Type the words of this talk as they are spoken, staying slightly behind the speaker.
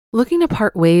Looking to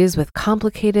part ways with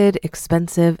complicated,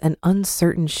 expensive, and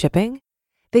uncertain shipping?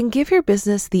 Then give your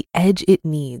business the edge it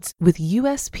needs with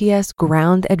USPS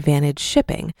Ground Advantage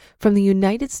shipping from the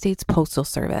United States Postal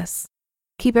Service.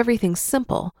 Keep everything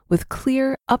simple with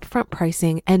clear, upfront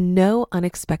pricing and no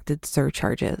unexpected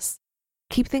surcharges.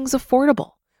 Keep things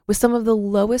affordable with some of the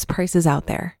lowest prices out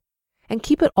there. And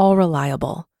keep it all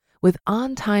reliable with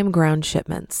on-time ground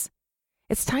shipments.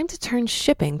 It's time to turn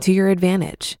shipping to your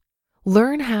advantage.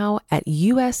 Learn how at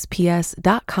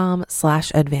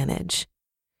USPS.com/advantage.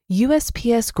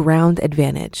 USPS Ground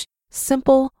Advantage.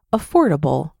 Simple,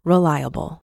 affordable,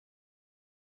 reliable.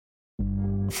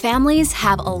 Families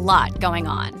have a lot going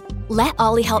on. Let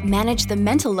Ollie help manage the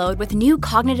mental load with new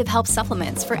cognitive help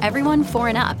supplements for everyone 4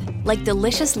 and up, like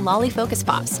delicious Lolly Focus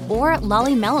Pops or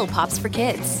Lolly Mellow Pops for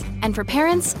kids. And for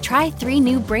parents, try 3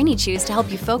 new Brainy Chews to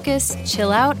help you focus,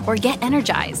 chill out, or get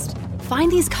energized. Find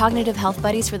these cognitive health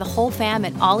buddies for the whole fam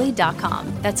at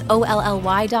ollie.com. That's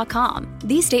OLLY.com.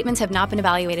 These statements have not been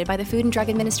evaluated by the Food and Drug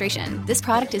Administration. This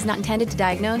product is not intended to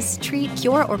diagnose, treat,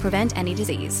 cure, or prevent any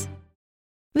disease.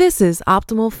 This is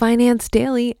Optimal Finance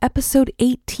Daily, episode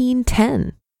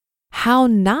 1810. How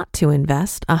Not to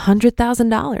Invest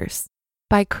 $100,000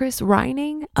 by Chris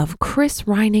Reining of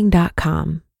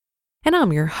chrisreining.com. And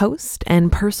I'm your host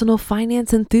and personal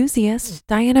finance enthusiast,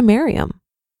 Diana Merriam.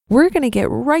 We're going to get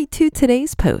right to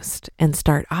today's post and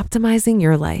start optimizing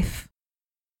your life.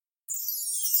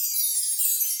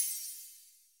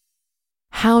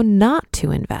 How Not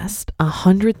to Invest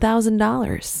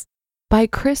 $100,000 by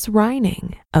Chris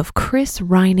Reining of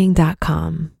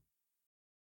chrisreining.com.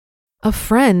 A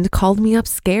friend called me up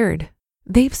scared.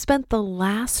 They've spent the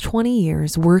last 20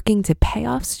 years working to pay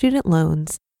off student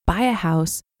loans, buy a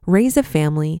house, raise a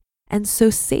family, and so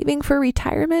saving for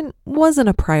retirement wasn't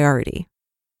a priority.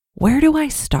 Where do I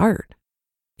start?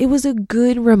 It was a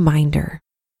good reminder.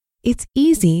 It's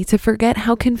easy to forget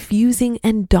how confusing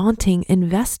and daunting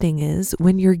investing is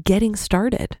when you're getting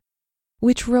started.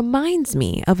 Which reminds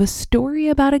me of a story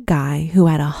about a guy who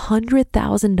had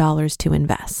 $100,000 to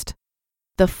invest.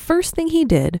 The first thing he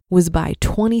did was buy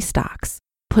 20 stocks,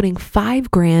 putting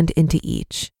 $5,000 into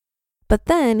each. But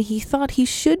then he thought he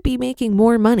should be making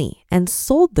more money and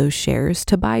sold those shares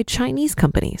to buy Chinese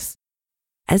companies.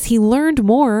 As he learned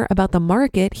more about the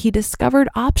market, he discovered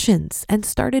options and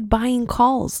started buying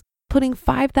calls, putting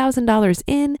 $5,000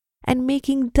 in and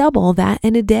making double that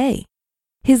in a day.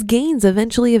 His gains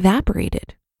eventually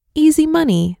evaporated. Easy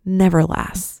money never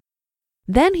lasts.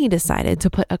 Then he decided to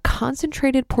put a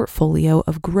concentrated portfolio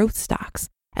of growth stocks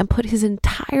and put his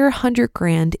entire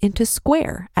 $100,000 into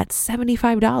Square at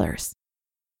 $75.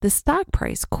 The stock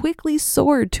price quickly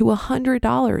soared to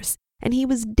 $100, and he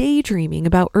was daydreaming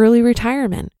about early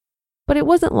retirement. But it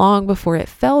wasn't long before it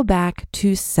fell back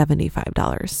to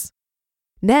 $75.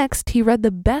 Next, he read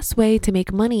the best way to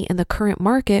make money in the current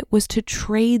market was to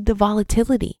trade the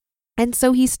volatility. And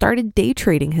so he started day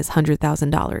trading his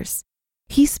 $100,000.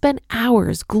 He spent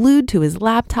hours glued to his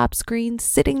laptop screen,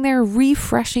 sitting there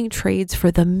refreshing trades for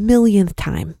the millionth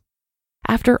time.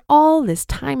 After all this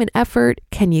time and effort,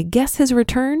 can you guess his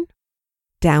return?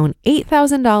 Down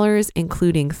 $8,000,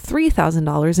 including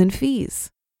 $3,000 in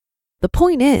fees. The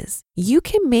point is, you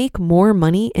can make more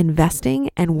money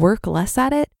investing and work less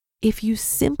at it if you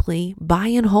simply buy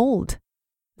and hold.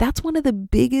 That's one of the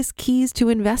biggest keys to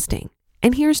investing.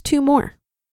 And here's 2 more.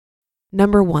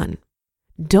 Number 1,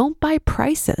 don't buy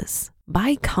prices,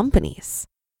 buy companies.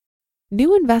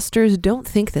 New investors don't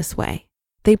think this way.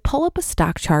 They pull up a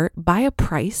stock chart, buy a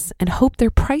price, and hope their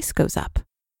price goes up.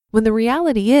 When the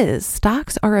reality is,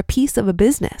 stocks are a piece of a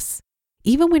business.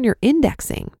 Even when you're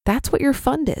indexing, that's what your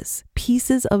fund is,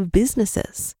 pieces of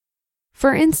businesses.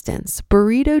 For instance,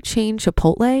 burrito chain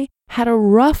Chipotle had a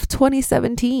rough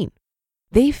 2017.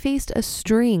 They faced a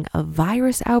string of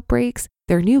virus outbreaks,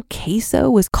 their new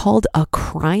queso was called a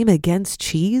crime against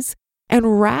cheese,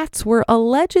 and rats were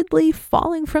allegedly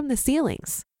falling from the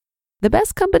ceilings. The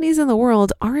best companies in the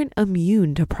world aren't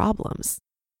immune to problems.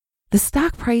 The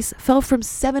stock price fell from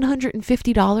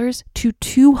 $750 to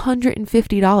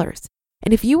 $250.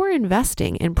 And if you were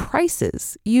investing in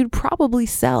prices, you'd probably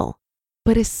sell.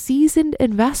 But a seasoned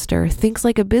investor thinks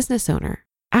like a business owner.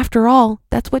 After all,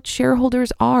 that's what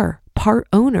shareholders are, part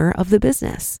owner of the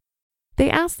business. They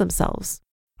ask themselves,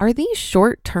 are these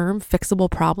short-term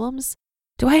fixable problems?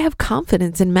 Do I have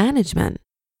confidence in management?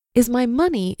 Is my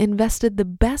money invested the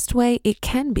best way it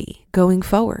can be going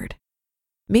forward?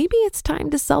 Maybe it's time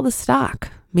to sell the stock,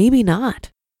 maybe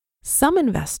not. Some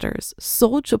investors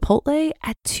sold Chipotle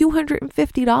at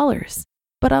 $250,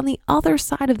 but on the other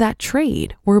side of that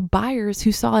trade were buyers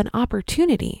who saw an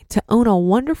opportunity to own a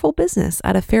wonderful business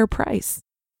at a fair price.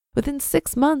 Within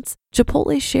 6 months,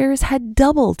 Chipotle shares had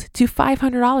doubled to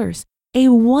 $500, a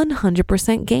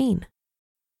 100% gain.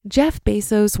 Jeff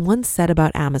Bezos once said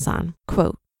about Amazon,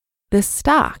 quote, "The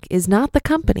stock is not the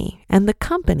company, and the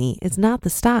company is not the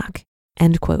stock,"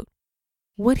 end quote.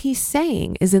 What he's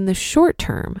saying is in the short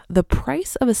term, the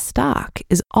price of a stock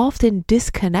is often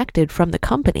disconnected from the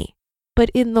company, but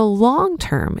in the long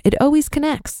term, it always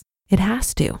connects. It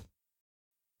has to.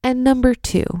 And number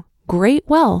 2, great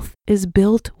wealth is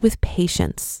built with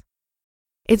patience.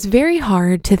 It's very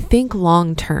hard to think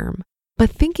long term, but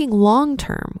thinking long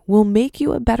term will make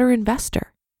you a better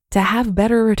investor, to have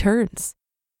better returns.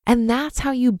 And that's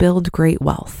how you build great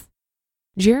wealth.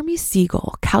 Jeremy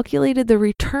Siegel calculated the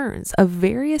returns of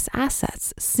various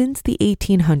assets since the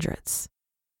 1800s.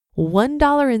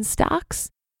 $1 in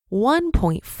stocks,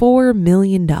 $1.4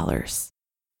 million.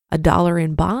 $1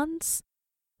 in bonds,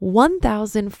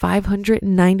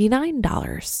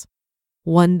 $1,599.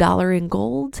 $1 in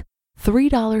gold,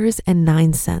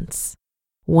 $3.09.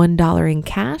 $1 in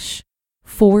cash,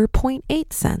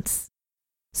 4.8 cents.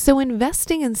 So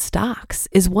investing in stocks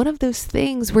is one of those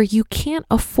things where you can't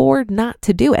afford not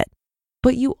to do it,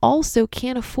 but you also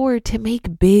can't afford to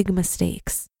make big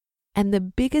mistakes. And the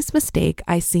biggest mistake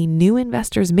I see new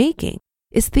investors making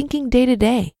is thinking day to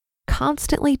day,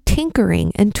 constantly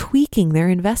tinkering and tweaking their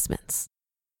investments.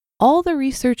 All the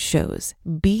research shows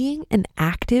being an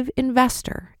active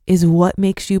investor is what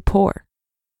makes you poor.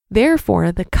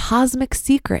 Therefore, the cosmic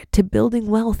secret to building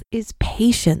wealth is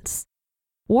patience.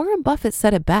 Warren Buffett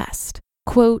said it best,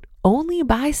 quote, "Only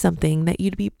buy something that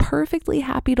you'd be perfectly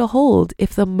happy to hold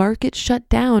if the market shut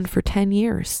down for 10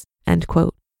 years, end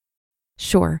quote.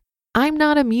 Sure, I'm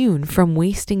not immune from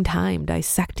wasting time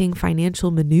dissecting financial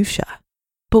minutia,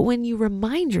 but when you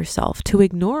remind yourself to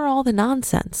ignore all the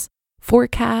nonsense,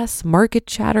 forecasts, market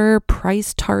chatter,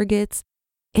 price targets,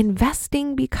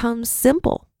 investing becomes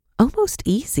simple, almost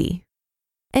easy.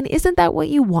 And isn't that what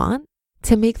you want?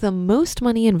 To make the most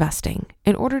money investing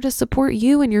in order to support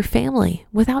you and your family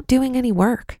without doing any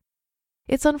work.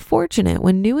 It's unfortunate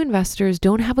when new investors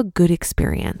don't have a good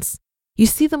experience. You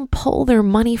see them pull their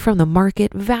money from the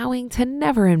market, vowing to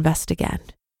never invest again.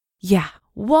 Yeah,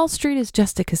 Wall Street is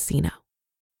just a casino.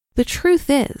 The truth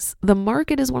is, the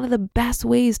market is one of the best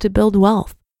ways to build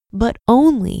wealth, but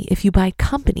only if you buy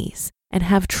companies and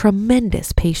have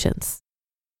tremendous patience.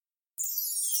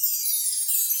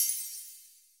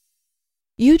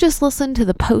 You just listened to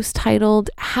the post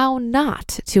titled "How Not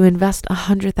to Invest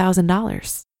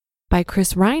 $100,000" by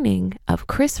Chris Reining of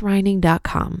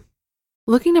chrisreining.com.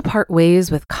 Looking to part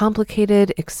ways with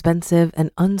complicated, expensive,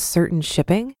 and uncertain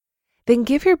shipping? Then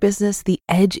give your business the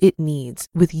edge it needs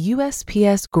with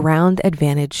USPS Ground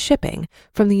Advantage shipping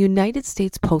from the United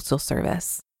States Postal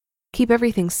Service. Keep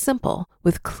everything simple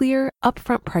with clear,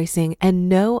 upfront pricing and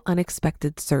no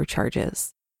unexpected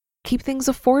surcharges. Keep things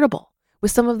affordable with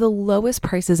some of the lowest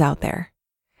prices out there.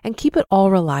 And keep it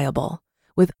all reliable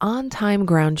with on-time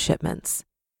ground shipments.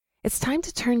 It's time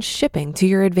to turn shipping to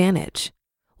your advantage.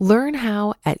 Learn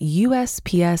how at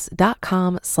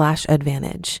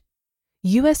USPS.com/advantage.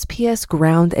 USPS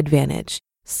Ground Advantage.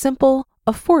 Simple,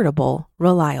 affordable,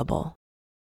 reliable.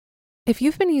 If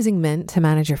you've been using Mint to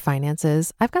manage your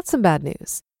finances, I've got some bad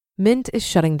news. Mint is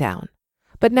shutting down.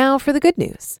 But now for the good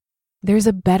news. There's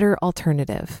a better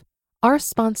alternative. Our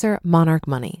sponsor, Monarch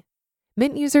Money.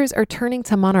 Mint users are turning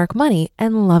to Monarch Money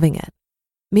and loving it.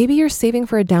 Maybe you're saving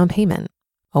for a down payment,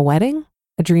 a wedding,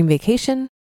 a dream vacation,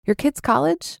 your kid's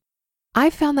college.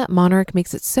 I've found that Monarch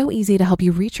makes it so easy to help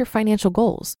you reach your financial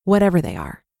goals, whatever they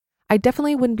are. I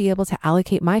definitely wouldn't be able to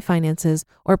allocate my finances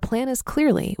or plan as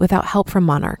clearly without help from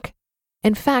Monarch.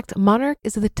 In fact, Monarch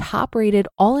is the top-rated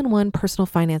all-in-one personal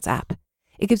finance app.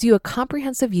 It gives you a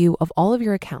comprehensive view of all of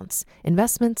your accounts,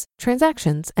 investments,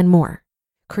 transactions, and more.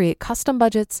 Create custom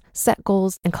budgets, set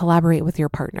goals, and collaborate with your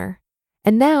partner.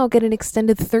 And now get an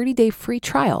extended 30-day free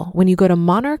trial when you go to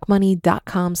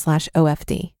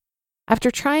monarchmoney.com/OFD. After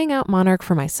trying out Monarch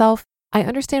for myself, I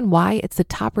understand why it's the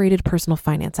top-rated personal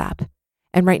finance app.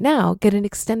 And right now, get an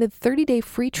extended 30-day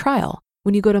free trial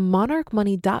when you go to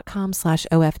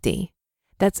monarchmoney.com/OFD.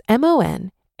 That's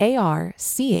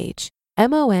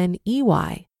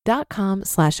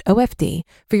monarchmoney.com/OFD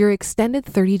for your extended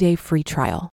 30-day free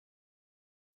trial.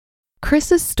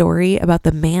 Chris's story about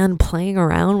the man playing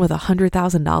around with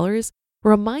 $100,000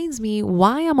 reminds me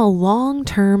why I'm a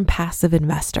long-term passive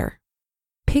investor.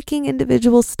 Picking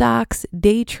individual stocks,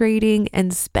 day trading,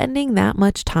 and spending that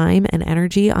much time and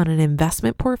energy on an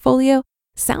investment portfolio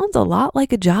sounds a lot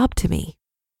like a job to me.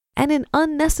 And an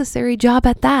unnecessary job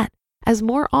at that, as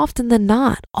more often than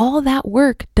not, all that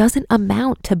work doesn't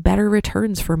amount to better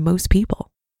returns for most people.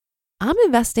 I'm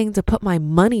investing to put my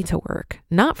money to work,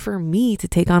 not for me to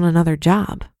take on another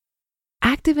job.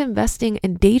 Active investing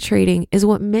and day trading is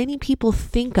what many people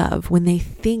think of when they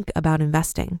think about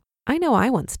investing. I know I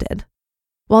once did.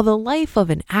 While the life of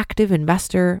an active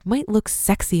investor might look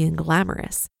sexy and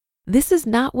glamorous, this is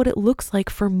not what it looks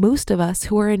like for most of us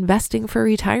who are investing for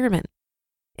retirement.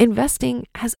 Investing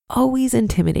has always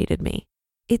intimidated me.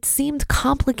 It seemed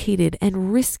complicated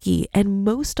and risky, and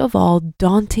most of all,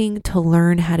 daunting to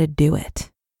learn how to do it.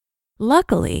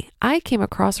 Luckily, I came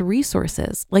across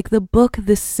resources like the book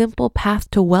The Simple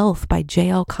Path to Wealth by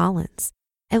J.L. Collins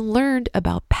and learned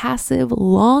about passive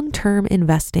long-term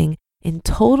investing in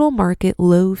total market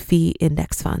low-fee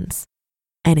index funds.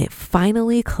 And it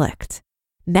finally clicked.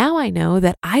 Now I know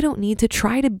that I don't need to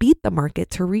try to beat the market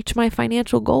to reach my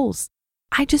financial goals.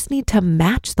 I just need to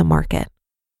match the market.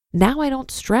 Now I don't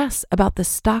stress about the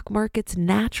stock market's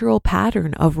natural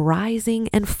pattern of rising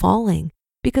and falling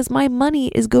because my money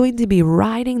is going to be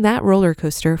riding that roller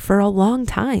coaster for a long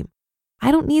time. I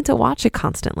don't need to watch it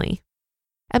constantly.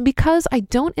 And because I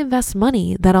don't invest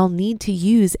money that I'll need to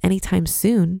use anytime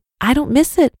soon, I don't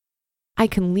miss it. I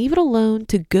can leave it alone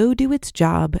to go do its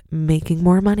job, making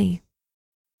more money.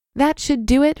 That should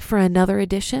do it for another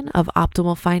edition of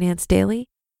Optimal Finance Daily.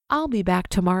 I'll be back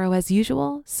tomorrow as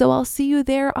usual, so I'll see you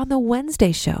there on the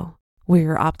Wednesday show, where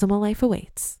your optimal life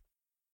awaits.